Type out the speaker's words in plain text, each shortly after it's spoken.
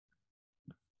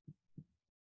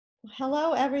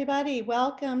Hello, everybody.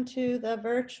 Welcome to the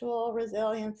Virtual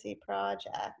Resiliency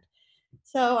Project.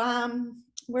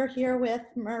 We're here with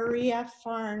Maria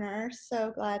Fahrner.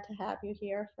 So glad to have you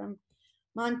here from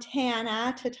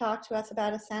Montana to talk to us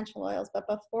about essential oils. But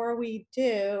before we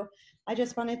do, I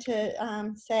just wanted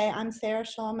to say I'm Sarah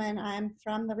Shulman. I'm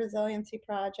from the Resiliency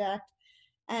Project.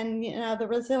 And, the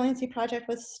Resiliency Project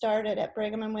was started at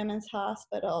Brigham and Women's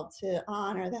Hospital to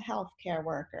honor the healthcare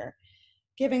worker,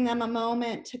 giving them a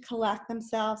moment to collect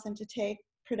themselves and to take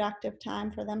productive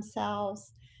time for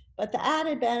themselves. But the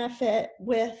added benefit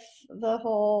with the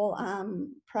whole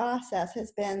process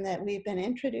has been that we've been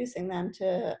introducing them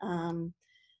to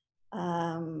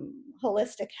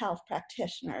holistic health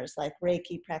practitioners like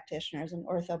Reiki practitioners and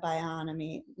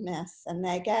orthobionomists, and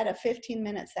they get a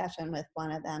 15-minute session with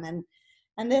one of them.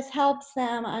 And this helps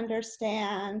them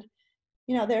understand,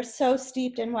 they're so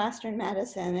steeped in Western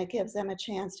medicine, it gives them a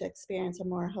chance to experience a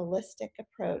more holistic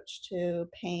approach to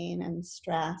pain and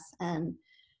stress. And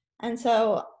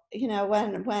so,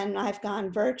 when I've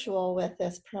gone virtual with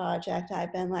this project,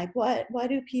 I've been like, what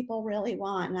do people really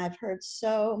want? And I've heard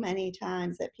so many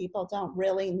times that people don't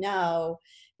really know,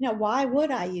 why would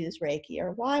I use Reiki,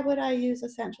 or why would I use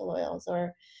essential oils,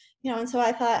 or and so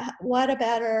I thought, what a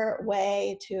better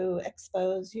way to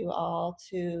expose you all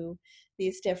to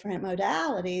these different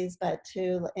modalities, but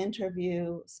to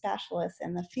interview specialists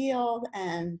in the field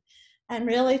and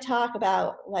really talk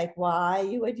about like why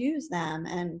you would use them.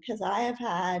 And because I have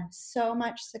had so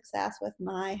much success with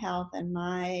my health and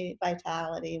my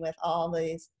vitality with all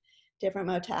these different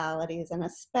modalities, and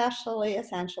especially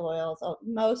essential oils.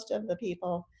 Most of the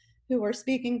people who we're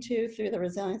speaking to through the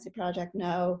Resiliency Project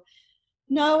know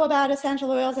about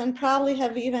essential oils and probably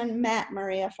have even met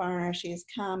Maria Fahrner. She's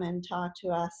come and talked to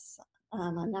us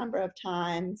a number of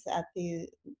times at the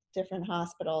different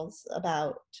hospitals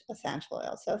about essential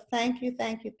oils. So thank you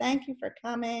for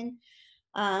coming.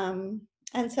 And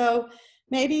so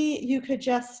maybe you could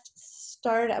just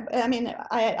start. I mean,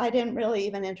 I didn't really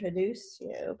even introduce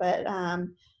you, but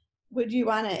would you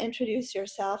want to introduce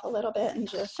yourself a little bit and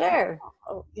just? Sure.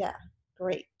 Oh, yeah.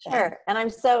 Great. Sure. And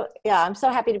I'm so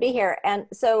happy to be here. And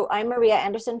so I'm Maria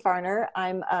Anderson Fahrner.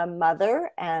 I'm a mother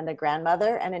and a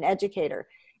grandmother and an educator.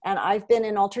 And I've been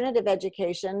in alternative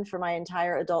education for my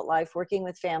entire adult life, working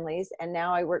with families. And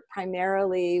now I work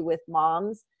primarily with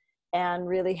moms and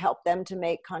really help them to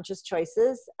make conscious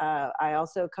choices. I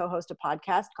also co-host a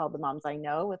podcast called The Moms I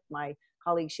Know with my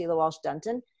colleague Sheila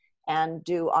Walsh-Dunton, and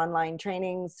do online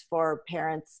trainings for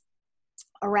parents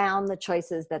around the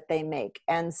choices that they make.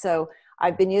 And so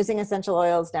I've been using essential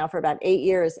oils now for about 8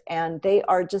 years, and they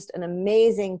are just an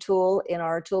amazing tool in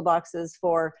our toolboxes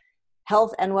for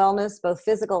health and wellness, both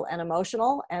physical and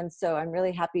emotional. And so I'm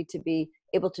really happy to be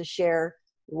able to share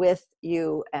with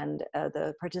you and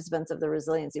the participants of the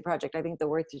Resiliency Project. I think the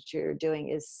work that you're doing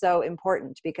is so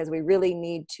important, because we really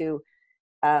need to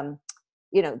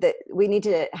that we need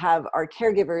to have our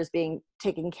caregivers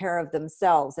taking care of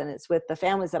themselves. And it's with the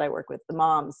families that I work with, the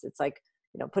moms, it's like,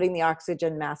 putting the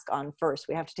oxygen mask on first.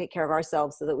 We have to take care of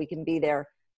ourselves so that we can be there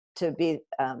to be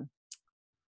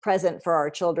present for our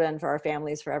children, for our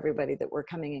families, for everybody that we're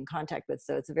coming in contact with.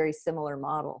 So it's a very similar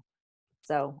model.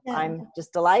 So yeah. I'm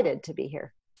just delighted to be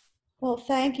here. Well,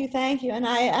 thank you. And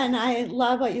I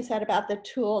love what you said about the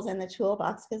tools in the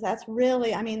toolbox, because that's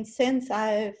really, I mean, since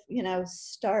I've,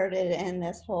 started in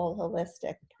this whole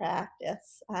holistic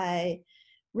practice, I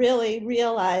really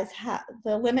realize how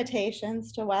the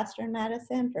limitations to Western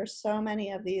medicine for so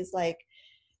many of these, like,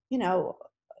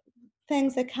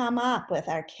 things that come up with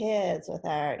our kids, with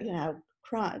our,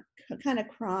 kind of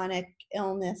chronic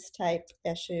illness type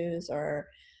issues, or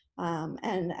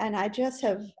and I just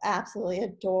have absolutely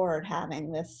adored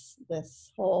having this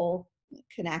whole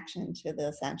connection to the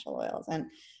essential oils. And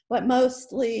what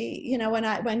mostly,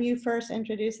 when you first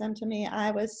introduced them to me,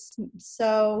 I was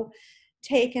so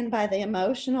taken by the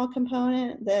emotional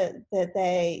component that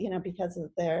they, because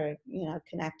of their,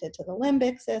 connected to the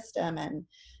limbic system, and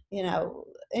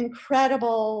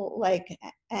incredible like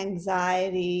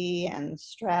anxiety and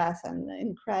stress, and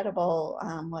incredible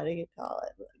what do you call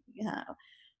it,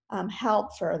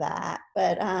 help for that.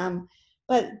 But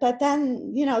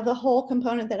then, the whole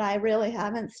component that I really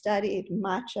haven't studied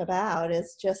much about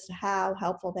is just how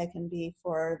helpful they can be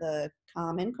for the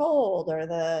common cold, or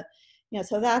the,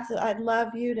 so I'd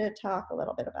love you to talk a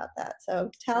little bit about that.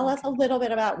 So tell us a little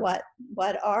bit about what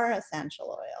are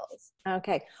essential oils.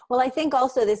 Okay. Well, I think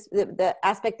also the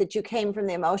aspect that you came from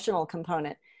the emotional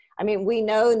component. I mean, we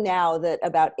know now that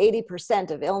about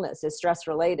 80% of illness is stress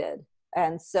related.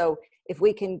 And so if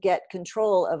we can get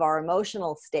control of our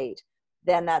emotional state,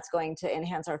 then that's going to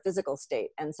enhance our physical state.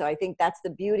 And so I think that's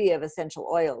the beauty of essential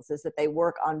oils, is that they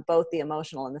work on both the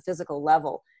emotional and the physical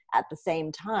level at the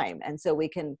same time. And so we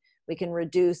can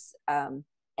reduce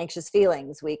anxious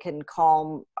feelings, we can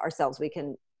calm ourselves, we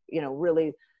can,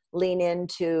 really lean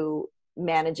into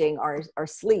managing our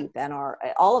sleep and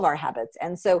all of our habits.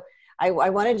 And so I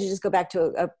wanted to just go back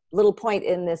to a little point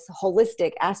in this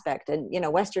holistic aspect. And,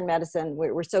 Western medicine,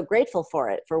 we're so grateful for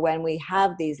it, for when we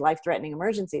have these life-threatening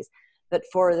emergencies, but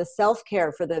for the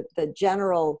self-care, for the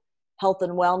general health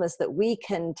and wellness that we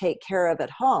can take care of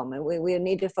at home. And we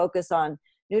need to focus on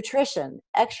nutrition,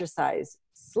 exercise,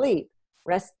 sleep,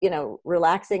 rest,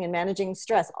 relaxing and managing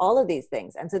stress, all of these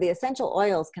things. And so the essential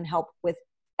oils can help with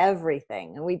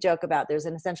everything. And we joke about there's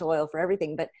an essential oil for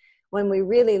everything, but when we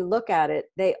really look at it,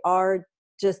 they are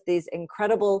just these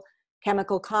incredible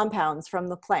chemical compounds from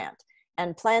the plant.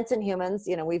 And plants and humans,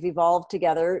 we've evolved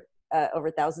together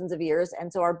over thousands of years.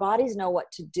 And so our bodies know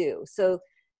what to do. So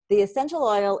the essential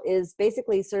oil is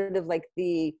basically sort of like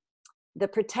the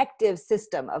protective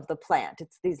system of the plant.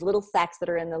 It's these little sacs that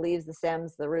are in the leaves, the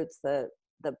stems, the roots, the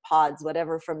pods,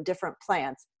 whatever, from different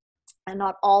plants. And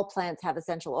not all plants have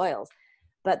essential oils.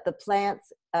 But the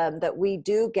plants that we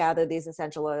do gather these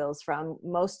essential oils from,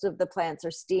 most of the plants are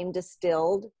steam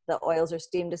distilled. The oils are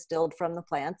steam distilled from the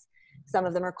plants. Some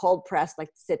of them are cold pressed,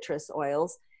 like citrus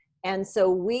oils. And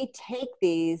so we take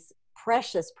these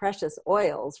precious, precious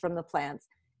oils from the plants,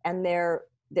 and they're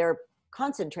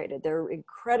concentrated. They're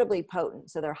incredibly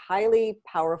potent. So they're highly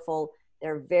powerful.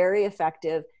 They're very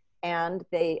effective, and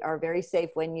they are very safe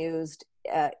when used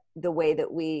the way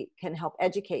that we can help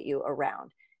educate you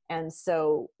around. And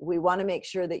so we want to make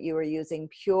sure that you are using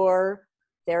pure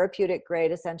therapeutic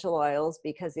grade essential oils,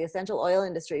 because the essential oil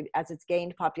industry, as it's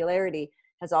gained popularity,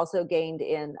 has also gained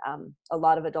in a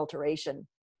lot of adulteration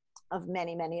of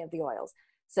many, many of the oils.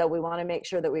 So we want to make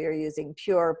sure that we are using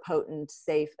pure, potent,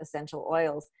 safe essential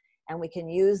oils, and we can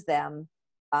use them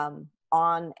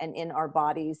on and in our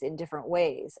bodies in different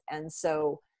ways. And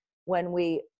so when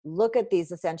we look at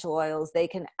these essential oils, they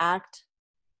can act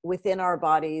within our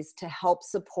bodies to help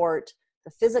support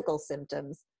the physical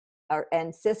symptoms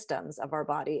and systems of our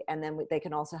body. And then they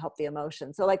can also help the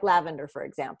emotions. So like lavender, for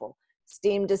example,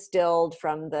 steam distilled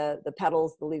from the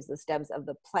petals, the leaves, the stems of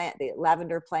the plant, the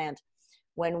lavender plant.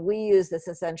 When we use this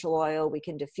essential oil, we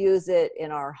can diffuse it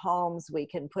in our homes. We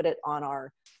can put it on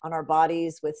our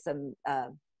bodies with some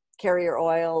carrier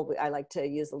oil. I like to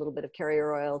use a little bit of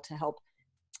carrier oil to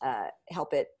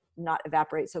help it not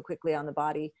evaporate so quickly on the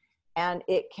body. And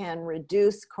it can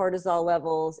reduce cortisol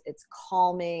levels. It's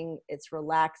calming, it's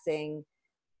relaxing.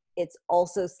 It's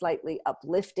also slightly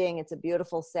uplifting. It's a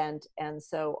beautiful scent. And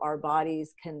so our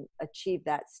bodies can achieve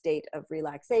that state of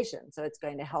relaxation. So it's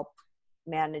going to help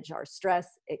manage our stress.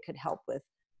 It could help with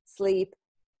sleep.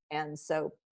 And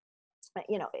so,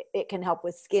 it can help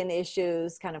with skin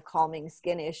issues, kind of calming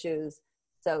skin issues.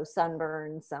 So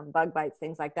sunburn, some bug bites,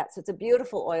 things like that. So it's a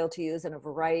beautiful oil to use in a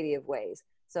variety of ways.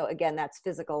 So again, that's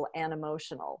physical and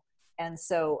emotional. And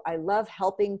so I love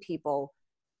helping people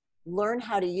learn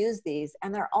how to use these.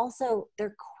 And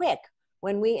they're quick.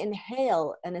 When we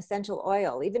inhale an essential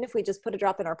oil, even if we just put a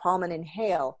drop in our palm and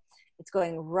inhale, it's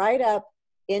going right up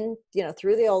in,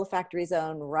 through the olfactory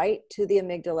zone, right to the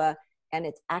amygdala, and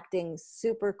it's acting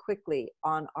super quickly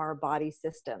on our body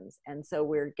systems. And so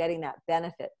we're getting that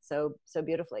benefit so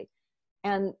beautifully.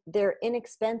 And they're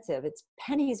inexpensive. It's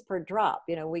pennies per drop.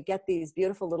 We get these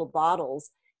beautiful little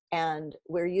bottles, and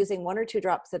we're using 1 or 2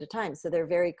 drops at a time. So they're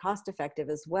very cost effective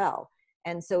as well.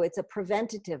 And so it's a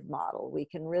preventative model. We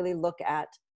can really look at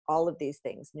all of these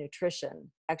things: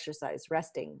 nutrition, exercise,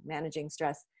 resting, managing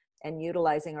stress, and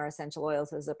utilizing our essential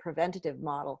oils as a preventative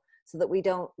model, so that we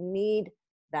don't need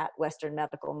that Western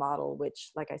medical model,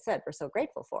 which, like I said, we're so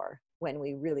grateful for when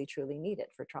we really, truly need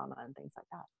it for trauma and things like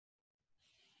that.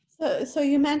 So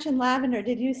you mentioned lavender.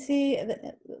 Did you see,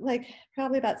 like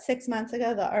probably about 6 months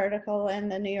ago, the article in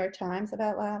the New York Times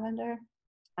about lavender?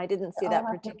 I didn't see that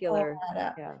particular.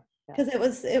 Yeah.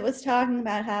 Because it was talking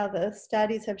about how the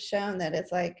studies have shown that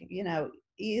it's like,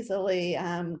 easily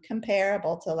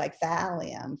comparable to like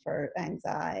Valium for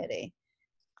anxiety.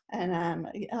 And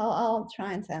I'll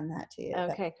try and send that to you.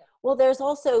 Okay. Well, there's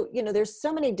also, there's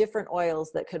so many different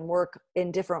oils that can work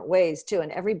in different ways too.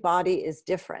 And every body is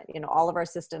different. All of our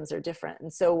systems are different.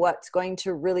 And so what's going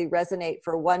to really resonate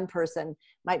for one person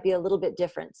might be a little bit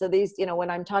different. So these, when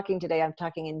I'm talking today, I'm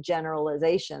talking in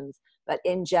generalizations, but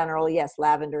in general, yes,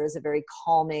 lavender is a very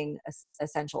calming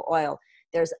essential oil.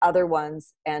 There's other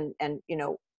ones, and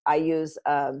I use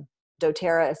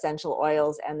doTERRA essential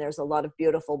oils, and there's a lot of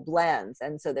beautiful blends.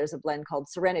 And so there's a blend called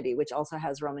Serenity, which also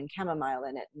has Roman chamomile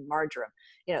in it, and marjoram.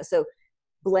 So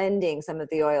blending some of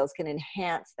the oils can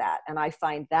enhance that. And I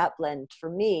find that blend for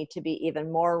me to be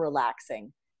even more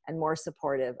relaxing and more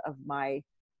supportive of my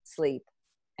sleep.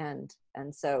 And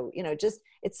so, just,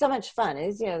 it's so much fun.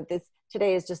 It's, this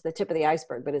today is just the tip of the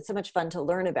iceberg, but it's so much fun to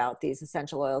learn about these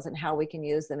essential oils and how we can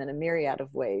use them in a myriad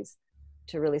of ways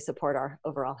to really support our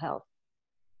overall health.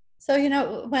 So,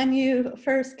 when you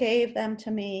first gave them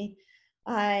to me,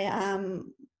 I,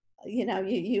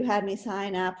 you had me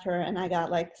sign up for, and I got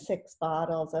like 6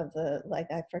 bottles of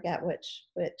I forget which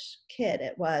kit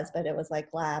it was, but it was like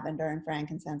lavender and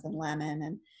frankincense and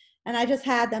lemon. And I just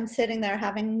had them sitting there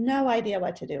having no idea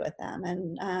what to do with them.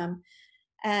 And,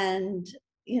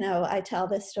 I tell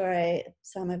this story,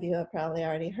 some of you have probably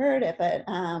already heard it,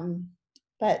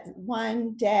 but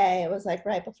one day, it was like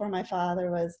right before my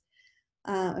father was,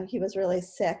 he was really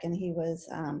sick, and he was,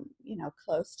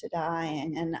 close to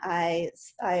dying. And I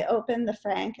opened the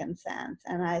frankincense,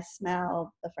 and I smelled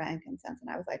the frankincense, and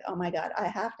I was like, oh my God, I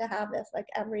have to have this like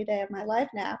every day of my life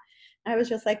now. And I was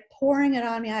just like pouring it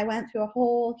on me. I went through a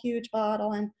whole huge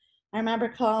bottle, and I remember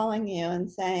calling you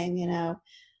and saying,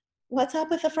 what's up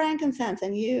with the frankincense?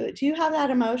 And do you have that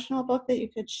emotional book that you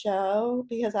could show?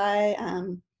 Because I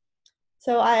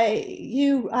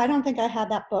don't think I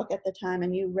had that book at the time,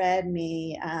 and you read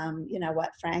me,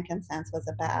 what frankincense was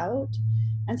about.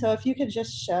 And so if you could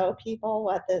just show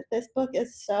people this book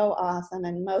is so awesome.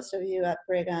 And most of you at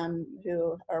Brigham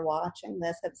who are watching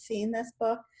this have seen this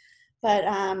book, but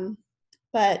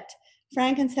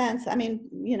frankincense, I mean,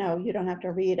 you don't have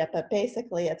to read it, but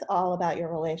basically it's all about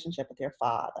your relationship with your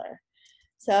father.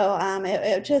 So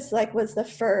it just like was the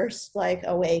first like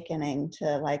awakening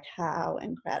to like how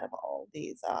incredible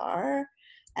these are.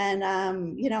 And,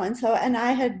 and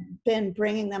I had been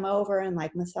bringing them over and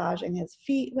like massaging his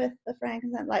feet with the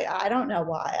frankincense. Like, I don't know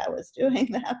why I was doing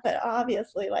that, but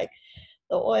obviously like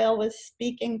the oil was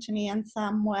speaking to me in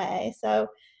some way. So,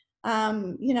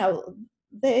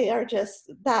 they are just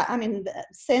that. I mean,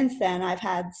 since then I've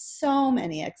had so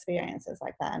many experiences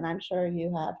like that, and I'm sure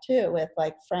you have too, with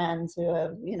like friends who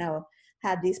have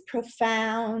had these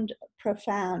profound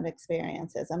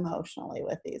experiences emotionally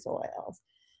with these oils.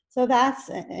 So that's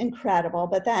incredible.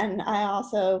 But then I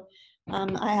also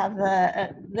I have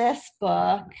this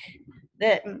book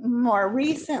that more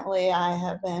recently I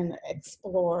have been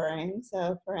exploring.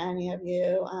 So for any of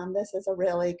you, this is a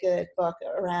really good book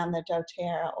around the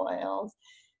doTERRA oils.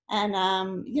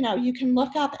 And, you can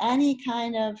look up any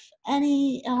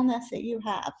illness that you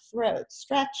have: throat,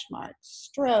 stretch marks,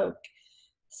 stroke,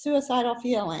 suicidal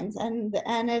feelings. And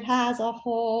it has a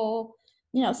whole,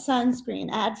 sunscreen.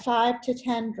 Add 5 to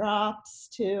 10 drops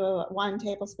to 1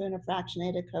 tablespoon of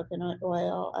fractionated coconut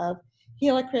oil of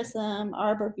helichrysum,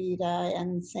 arborvitae,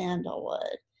 and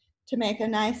sandalwood to make a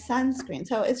nice sunscreen.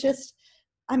 So it's just,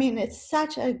 I mean, it's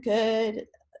such a good,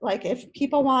 like, if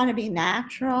people want to be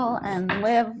natural and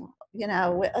live,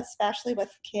 especially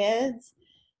with kids,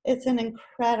 it's an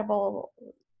incredible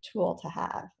tool to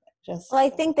have. Well, I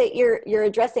think that you're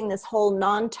addressing this whole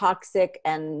non-toxic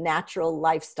and natural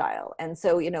lifestyle. And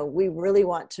so, we really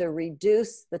want to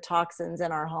reduce the toxins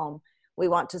in our home. We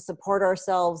want to support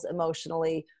ourselves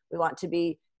emotionally. We want to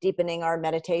be deepening our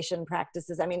meditation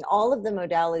practices. I mean, all of the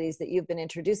modalities that you've been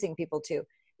introducing people to,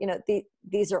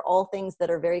 these are all things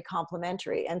that are very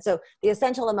complementary. And so the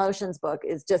Essential Emotions book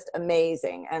is just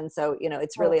amazing. And so,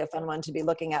 it's really a fun one to be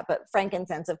looking at. But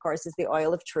frankincense, of course, is the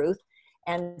oil of truth.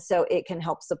 And so it can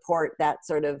help support that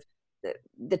sort of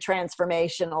the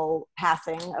transformational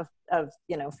passing of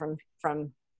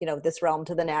from this realm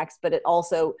to the next, but it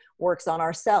also works on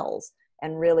our cells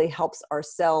and really helps our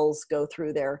cells go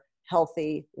through their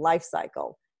healthy life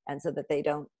cycle, and so that they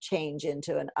don't change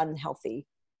into an unhealthy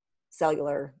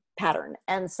cellular pattern.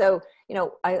 And so,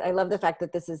 I love the fact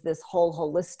that this is this whole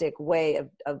holistic way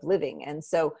of living. And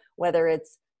so whether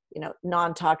it's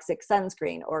non-toxic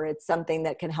sunscreen, or it's something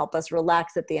that can help us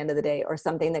relax at the end of the day, or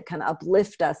something that can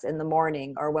uplift us in the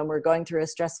morning, or when we're going through a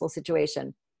stressful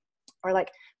situation, or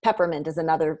like peppermint is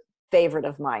another favorite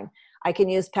of mine. I can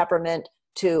use peppermint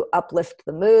to uplift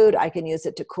the mood. I can use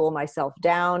it to cool myself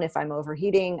down if I'm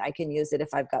overheating. I can use it if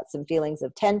I've got some feelings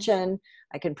of tension.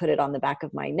 I can put it on the back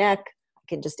of my neck. I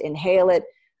can just inhale it.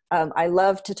 I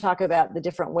love to talk about the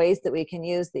different ways that we can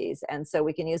use these. And so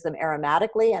we can use them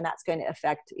aromatically, and that's going to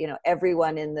affect,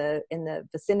 everyone in the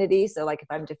vicinity. So like if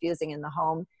I'm diffusing in the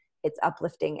home, it's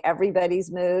uplifting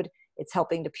everybody's mood. It's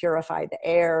helping to purify the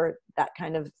air, that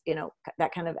kind of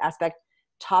aspect.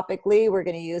 Topically, we're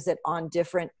going to use it on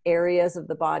different areas of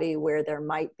the body where there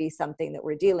might be something that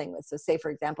we're dealing with. So say,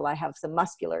 for example, I have some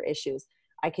muscular issues.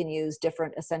 I can use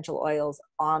different essential oils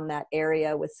on that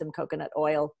area with some coconut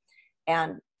oil.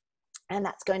 And and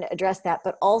that's going to address that.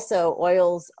 But also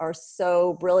oils are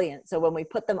so brilliant. So when we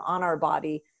put them on our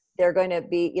body, they're going to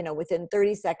be, you know, within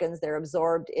 30 seconds, they're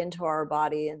absorbed into our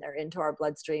body and they're into our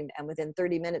bloodstream. And within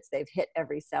 30 minutes, they've hit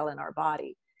every cell in our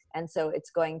body. And so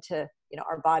it's going to, you know,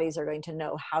 our bodies are going to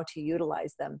know how to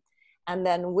utilize them. And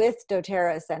then with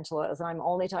doTERRA essential oils, and I'm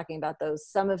only talking about those,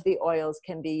 some of the oils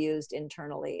can be used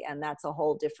internally, and that's a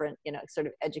whole different, you know, sort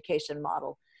of education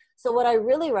model. So what I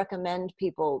really recommend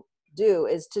people do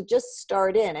is to just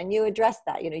start in, and you address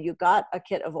that. You know, you got a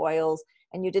kit of oils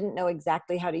and you didn't know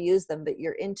exactly how to use them, but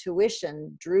your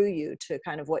intuition drew you to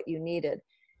kind of what you needed.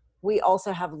 We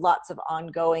also have lots of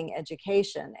ongoing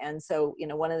education. And so, you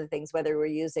know, one of the things, whether we're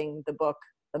using the book,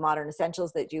 The Modern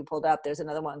Essentials that you pulled up, there's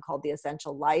another one called The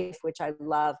Essential Life, which I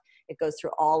love. It goes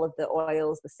through all of the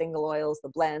oils, the single oils, the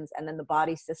blends, and then the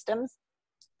body systems.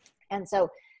 And so,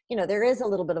 you know, there is a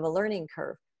little bit of a learning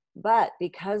curve, but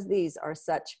because these are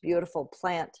such beautiful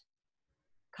plant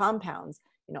compounds,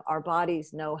 you know, our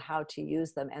bodies know how to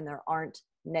use them, and there aren't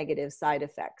negative side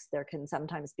effects. There can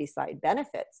sometimes be side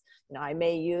benefits. You know, I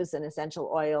may use an essential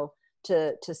oil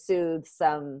to soothe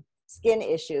some skin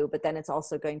issue, but then it's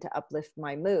also going to uplift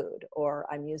my mood, or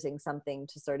I'm using something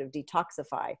to sort of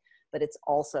detoxify, but it's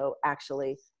also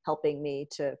actually helping me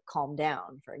to calm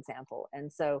down, for example.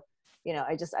 And so, you know,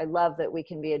 I love that we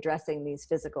can be addressing these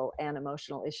physical and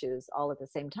emotional issues all at the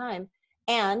same time.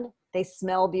 And they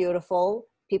smell beautiful.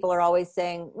 People are always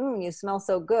saying, you smell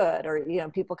so good. Or, you know,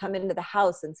 people come into the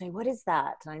house and say, what is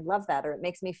that? And I love that. Or it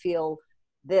makes me feel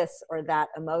this or that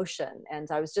emotion.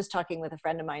 And I was just talking with a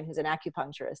friend of mine who's an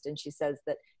acupuncturist, and she says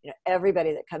that, you know,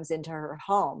 everybody that comes into her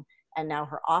home and now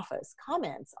her office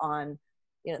comments on,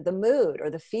 you know, the mood or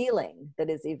the feeling that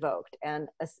is evoked. And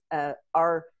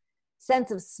our sense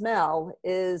of smell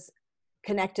is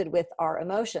connected with our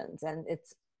emotions, and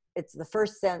it's the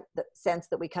first sense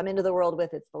that we come into the world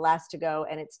with. It's the last to go,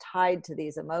 and it's tied to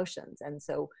these emotions. And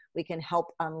so we can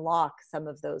help unlock some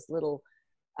of those little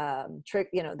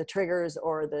the triggers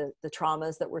or the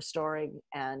traumas that we're storing,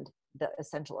 and the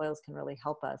essential oils can really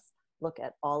help us look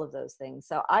at all of those things.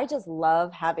 So I just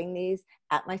love having these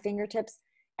at my fingertips,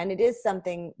 and it is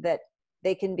something that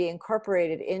they can be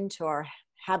incorporated into our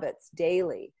habits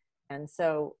daily. And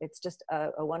so it's just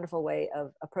a wonderful way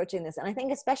of approaching this. And I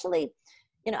think especially,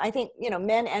 you know, I think, you know,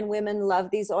 men and women love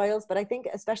these oils, but I think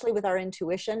especially with our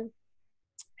intuition,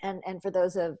 and for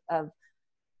those of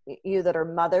you that are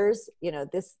mothers, you know,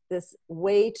 this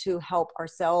way to help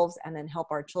ourselves and then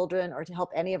help our children, or to help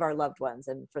any of our loved ones.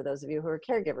 And for those of you who are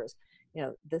caregivers, you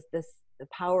know, the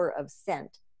power of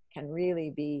scent can really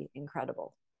be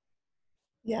incredible.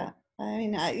 Yeah. I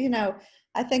mean,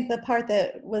 I think the part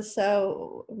that was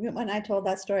so, when I told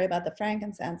that story about the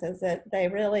frankincense, is that they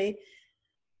really,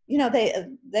 you know,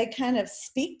 they kind of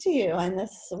speak to you in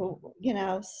this, you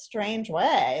know, strange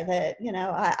way that, you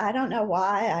know, I don't know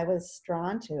why I was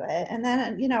drawn to it. And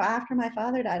then, you know, after my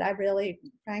father died,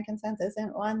 frankincense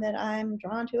isn't one that I'm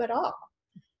drawn to at all.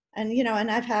 And, you know, and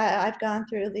I've gone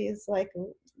through these, like,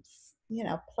 you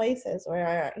know, places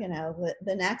where, you know,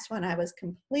 the next one I was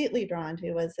completely drawn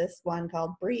to was this one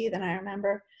called Breathe. And I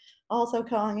remember also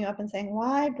calling you up and saying,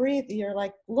 why breathe? You're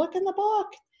like, look in the book.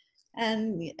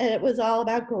 And it was all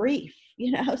about grief,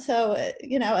 you know. So,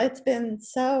 you know, it's been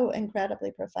so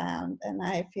incredibly profound. And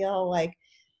I feel like,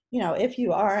 you know, if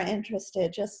you are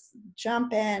interested, just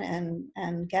jump in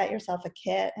and get yourself a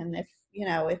kit. And if, you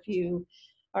know, if you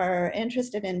are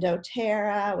interested in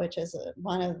doTERRA, which is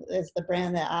is the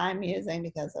brand that I'm using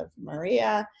because of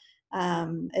Maria,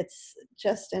 it's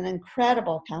just an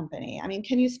incredible company. I mean,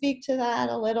 can you speak to that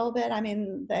a little bit? I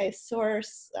mean,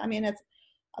 it's,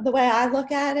 the way I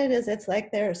look at it is, it's like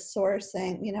they're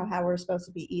sourcing, you know, how we're supposed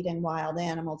to be eating wild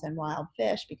animals and wild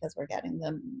fish because we're getting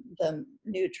the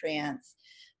nutrients.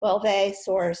 Well, they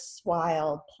source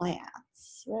wild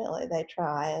plants. Really, they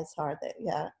try as hard.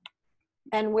 Yeah.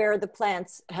 And where the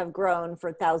plants have grown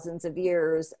for thousands of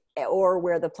years, or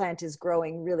where the plant is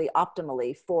growing really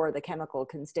optimally for the chemical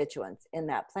constituents in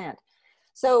that plant.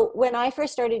 So when I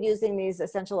first started using these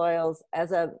essential oils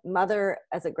as a mother,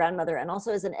 as a grandmother, and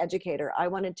also as an educator, I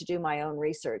wanted to do my own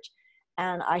research.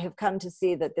 And I have come to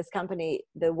see that this company,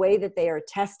 the way that they are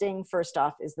testing, first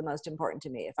off, is the most important to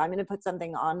me. If I'm going to put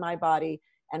something on my body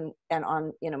and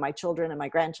on, you know, my children and my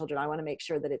grandchildren, I want to make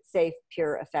sure that it's safe,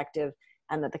 pure, effective,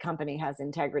 and that the company has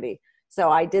integrity. So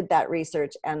I did that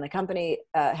research, and the company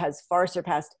has far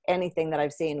surpassed anything that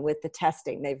I've seen with the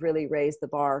testing. They've really raised the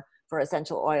bar for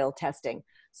essential oil testing.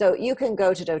 So you can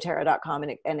go to doTERRA.com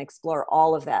and explore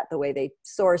all of that, the way they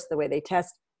source, the way they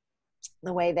test,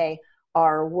 the way they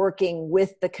are working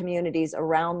with the communities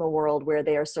around the world where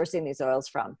they are sourcing these oils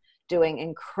from. doing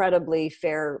incredibly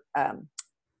fair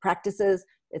practices.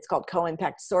 It's called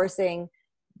co-impact sourcing.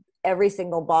 Every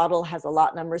single bottle has a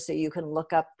lot number, so you can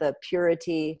look up the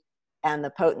purity and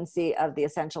the potency of the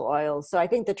essential oils. So I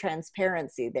think the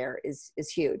transparency there is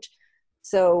huge.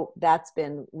 So that's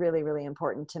been really, really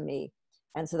important to me.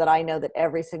 And so that I know that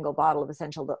every single bottle of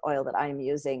essential oil that I'm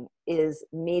using is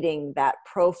meeting that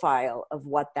profile of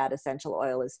what that essential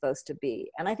oil is supposed to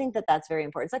be. And I think that that's very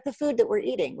important. It's like the food that we're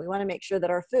eating. We want to make sure that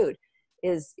our food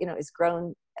is, is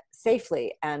grown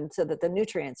safely, and so that the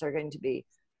nutrients are going to be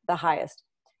the highest,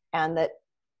 and that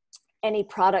any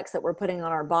products that we're putting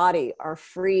on our body are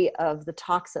free of the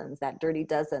toxins, that dirty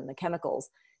dozen, the chemicals.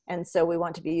 And so we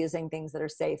want to be using things that are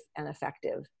safe and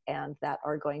effective and that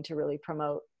are going to really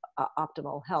promote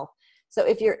optimal health. So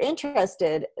if you're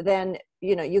interested, then,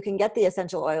 you can get the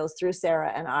essential oils through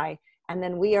Sarah and I, and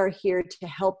then we are here to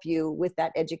help you with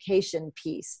that education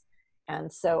piece.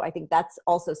 And so I think that's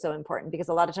also so important, because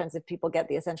a lot of times if people get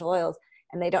the essential oils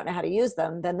and they don't know how to use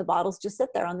them, then the bottles just sit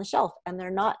there on the shelf and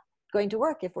they're not going to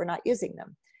work if we're not using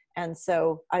them. And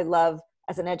so I love,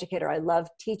 as an educator, I love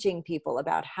teaching people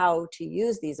about how to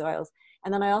use these oils.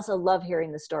 And then I also love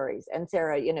hearing the stories. And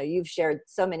Sarah, you've shared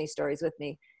so many stories with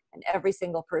me, and every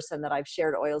single person that I've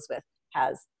shared oils with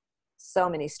has so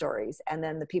many stories. And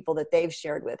then the people that they've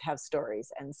shared with have stories.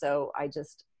 And so I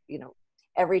just,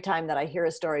 every time that I hear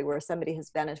a story where somebody has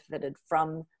benefited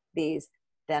from these,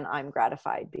 then I'm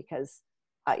gratified, because,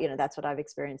 that's what I've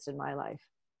experienced in my life.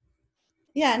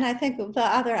 Yeah, and I think the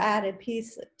other added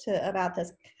piece about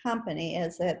this company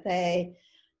is that they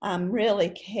really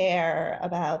care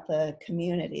about the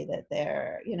community that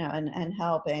they're, and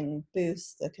helping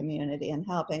boost the community and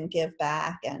helping give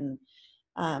back, and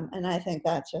I think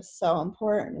that's just so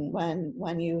important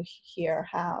when you hear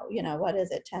how, what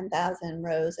is it, 10,000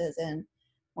 roses in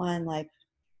one like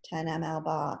 10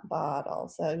 ml bottle.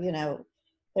 So,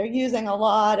 they're using a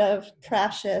lot of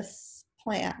precious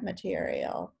plant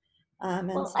material. And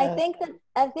Well, so, I think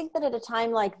that at a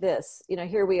time like this,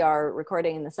 here we are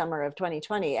recording in the summer of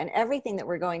 2020, and everything that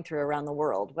we're going through around the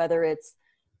world, whether it's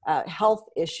health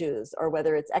issues, or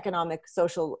whether it's economic,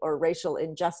 social, or racial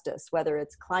injustice, whether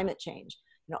it's climate change,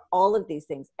 all of these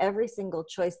things, every single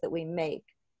choice that we make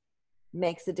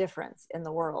makes a difference in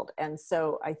the world. And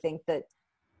so I think that,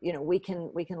 we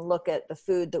can look at the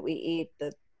food that we eat,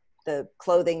 the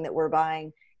clothing that we're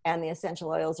buying, and the essential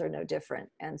oils are no different.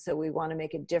 And so we want to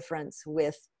make a difference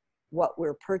with what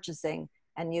we're purchasing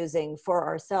and using for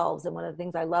ourselves. And one of the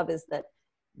things I love is that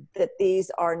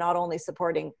these are not only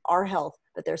supporting our health,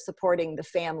 but they're supporting the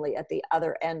family at the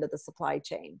other end of the supply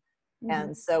chain. Mm-hmm.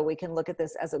 And so we can look at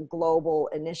this as a global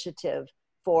initiative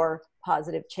for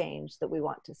positive change that we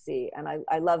want to see. And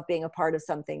I love being a part of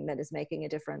something that is making a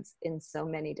difference in so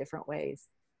many different ways.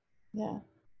 Yeah.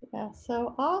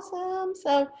 So awesome.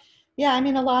 So yeah,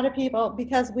 a lot of people,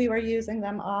 because we were using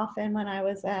them often when I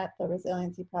was at the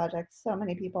Resiliency Project, so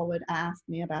many people would ask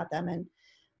me about them. And,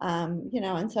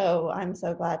 and so I'm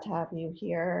so glad to have you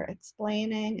here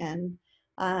explaining. And,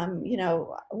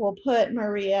 we'll put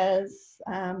Maria's,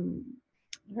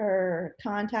 her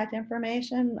contact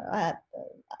information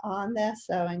on this.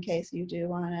 So in case you do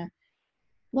want to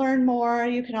learn more,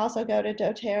 you can also go to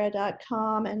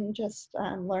doterra.com and just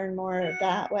learn more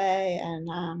that way.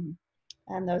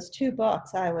 And those two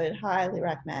books I would highly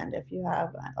recommend. If you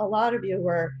have, a lot of you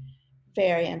were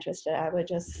very interested, I would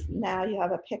just, now you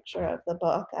have a picture of the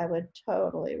book, I would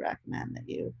totally recommend that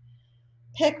you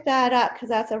pick that up, because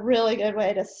that's a really good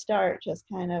way to start just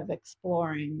kind of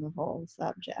exploring the whole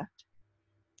subject.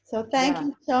 So thank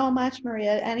you so much,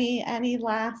 Maria. Any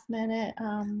last minute?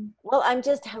 Well,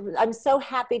 I'm so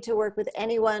happy to work with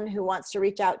anyone who wants to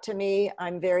reach out to me.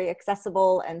 I'm very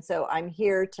accessible. And so I'm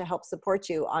here to help support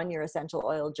you on your essential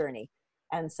oil journey.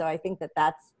 And so I think that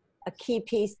that's a key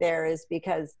piece there, is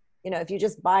because, if you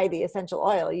just buy the essential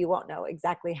oil, you won't know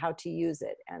exactly how to use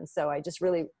it. And so I just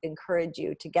really encourage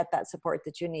you to get that support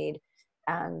that you need.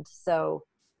 And so,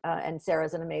 and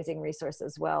Sarah's an amazing resource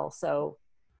as well. So,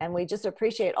 and we just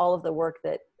appreciate all of the work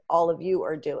that all of you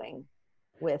are doing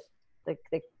with the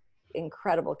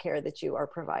incredible care that you are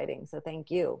providing. So thank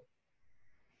you.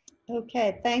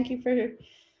 Okay, thank you for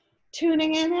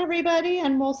tuning in, everybody,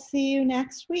 and we'll see you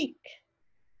next week.